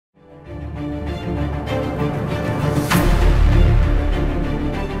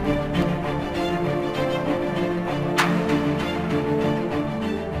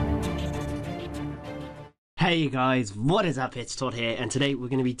Hey guys, what is up? It's Todd here, and today we're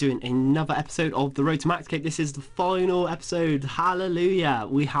going to be doing another episode of the Road to Max Cape. This is the final episode. Hallelujah!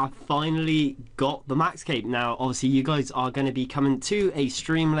 We have finally got the Max Cape. Now, obviously, you guys are going to be coming to a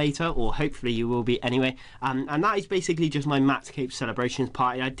stream later, or hopefully you will be anyway. And that is basically just my Max Cape celebrations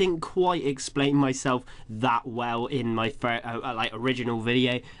party. I didn't quite explain myself that well in my original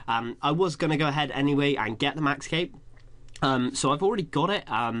video. I was going to go ahead anyway and get the Max Cape. So I've already got it,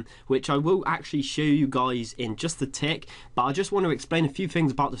 which I will actually show you guys in just a tick, but I just want to explain a few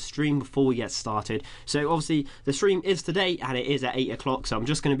things about the stream before we get started. So obviously the stream is today and it is at 8 o'clock, so I'm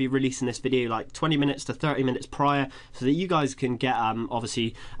just going to be releasing this video like 20 minutes to 30 minutes prior so that you guys can get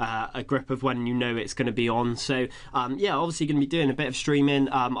obviously a grip of when you know it's going to be on. So yeah, obviously going to be doing a bit of streaming.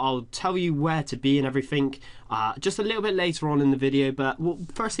 I'll tell you where to be and everything just a little bit later on in the video, but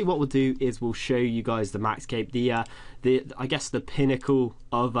firstly what we'll do is we'll show you guys the Max Cape, I guess the pinnacle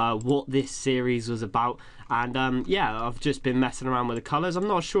of what this series was about. And yeah, I've just been messing around with the colours. I'm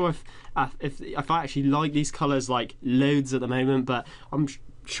not sure if I actually like these colours like loads at the moment, but I'm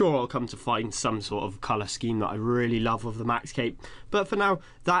sure I'll come to find some sort of colour scheme that I really love of the Max Cape. But for now,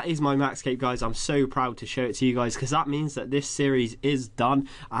 that is my Max Cape, guys. I'm so proud to show it to you guys because that means that this series is done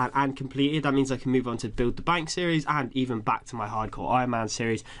and completed. That means I can move on to Build the Bank series and even back to my Hardcore Iron Man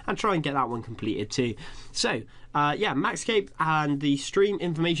series and try and get that one completed too. So yeah, Max Cape and the stream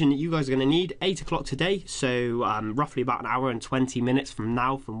information that you guys are going to need, 8 o'clock today, so roughly about an hour and 20 minutes from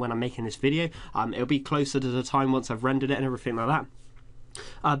now, from when I'm making this video. It'll be closer to the time once I've rendered it and everything like that.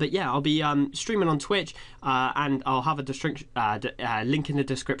 But yeah, I'll be streaming on Twitch, and I'll have a link in the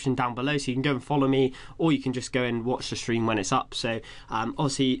description down below, so you can go and follow me, or you can just go and watch the stream when it's up. So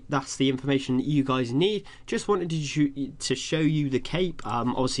obviously that's the information that you guys need. Just wanted to show you the cape.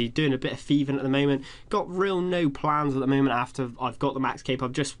 Obviously doing a bit of thieving at the moment. Got no plans at the moment after I've got the Max Cape. I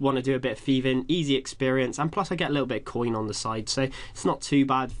just want to do a bit of thieving, easy experience, and plus I get a little bit of coin on the side, so it's not too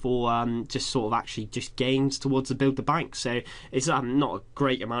bad for just sort of actually just gains towards the Build the Bank. So it's not a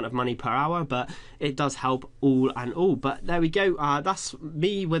great amount of money per hour, but it does help all and all. But there we go, that's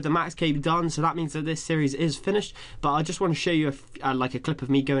me with the Max Cape done, so that means that this series is finished. But I just want to show you like a clip of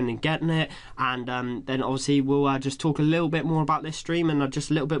me going and getting it, and then obviously we'll just talk a little bit more about this stream and just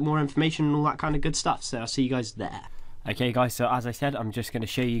a little bit more information and all that kind of good stuff. So I'll see you guys there. Okay guys, so as I said, I'm just going to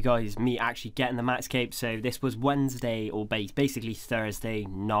show you guys me actually getting the Max Cape. So this was Wednesday, or basically Thursday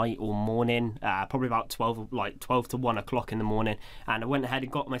night or morning, probably about 12 to 1 o'clock in the morning, and I went ahead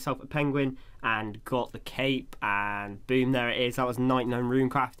and got myself a penguin and got the cape, and boom, there it is. That was 99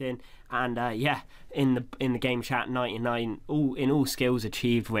 rune crafting, and yeah, in the game chat, 99 all skills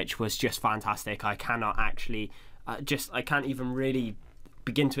achieved, which was just fantastic. I cannot actually I can't even really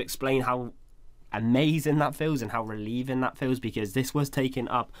begin to explain how amazing that feels and how relieving that feels, because this was taking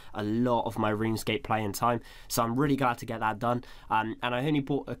up a lot of my RuneScape playing time. So I'm really glad to get that done. And I only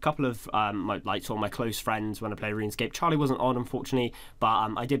bought a couple of my close friends when I play RuneScape. Charlie wasn't on, unfortunately,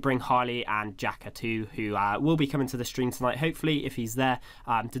 but I did bring Harley and Jacka too, who will be coming to the stream tonight, hopefully, if he's there,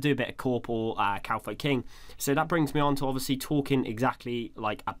 to do a bit of Corp or Calfight King. So that brings me on to obviously talking exactly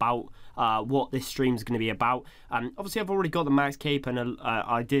like about what this stream is going to be about. Obviously I've already got the Max Cape, and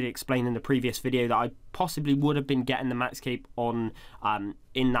I did explain in the previous video that I possibly would have been getting the Max Cape on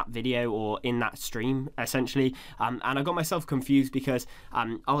in that video or in that stream essentially, and I got myself confused because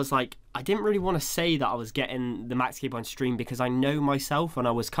I was like, I didn't really want to say that I was getting the Max Cape on stream because I know myself, and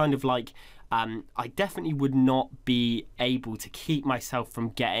I was kind of like, I definitely would not be able to keep myself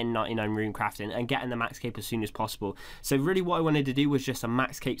from getting 99 rune crafting and getting the Max Cape as soon as possible. So really what I wanted to do was just a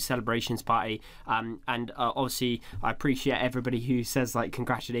Max Cape celebrations party, and obviously I appreciate everybody who says like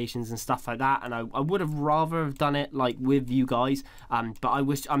congratulations and stuff like that, and I would have rather have done it like with you guys, but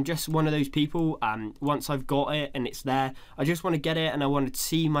I'm just one of those people, once I've got it and it's there, I just want to get it and I want to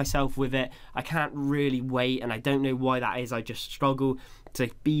see myself with it. I can't really wait, and I don't know why that is. I just struggle to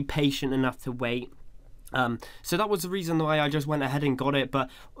be patient enough to wait. So that was the reason why I just went ahead and got it, but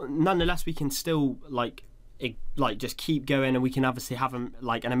nonetheless we can still like just keep going, and we can obviously have an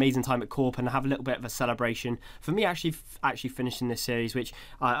amazing time at Corp and have a little bit of a celebration for me actually finishing this series, which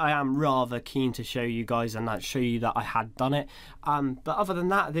I am rather keen to show you guys and show you that I had done it. But other than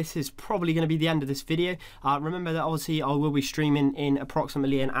that, this is probably going to be the end of this video. Remember that obviously I will be streaming in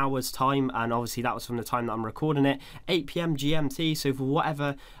approximately an hour's time, and obviously that was from the time that I'm recording it, 8 PM GMT. So for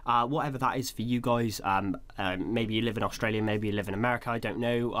whatever that is for you guys, maybe you live in Australia, maybe you live in America, I don't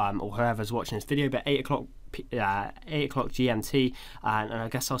know, or whoever's watching this video, but 8 o'clock GMT, and I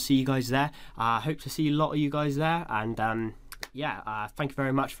guess I'll see you guys there. I hope to see a lot of you guys there, and yeah, thank you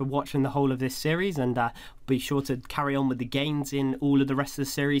very much for watching the whole of this series, and be sure to carry on with the gains in all of the rest of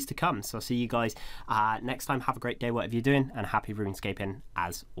the series to come. So I'll see you guys next time. Have a great day, whatever you're doing, and happy RuneScaping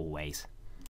as always.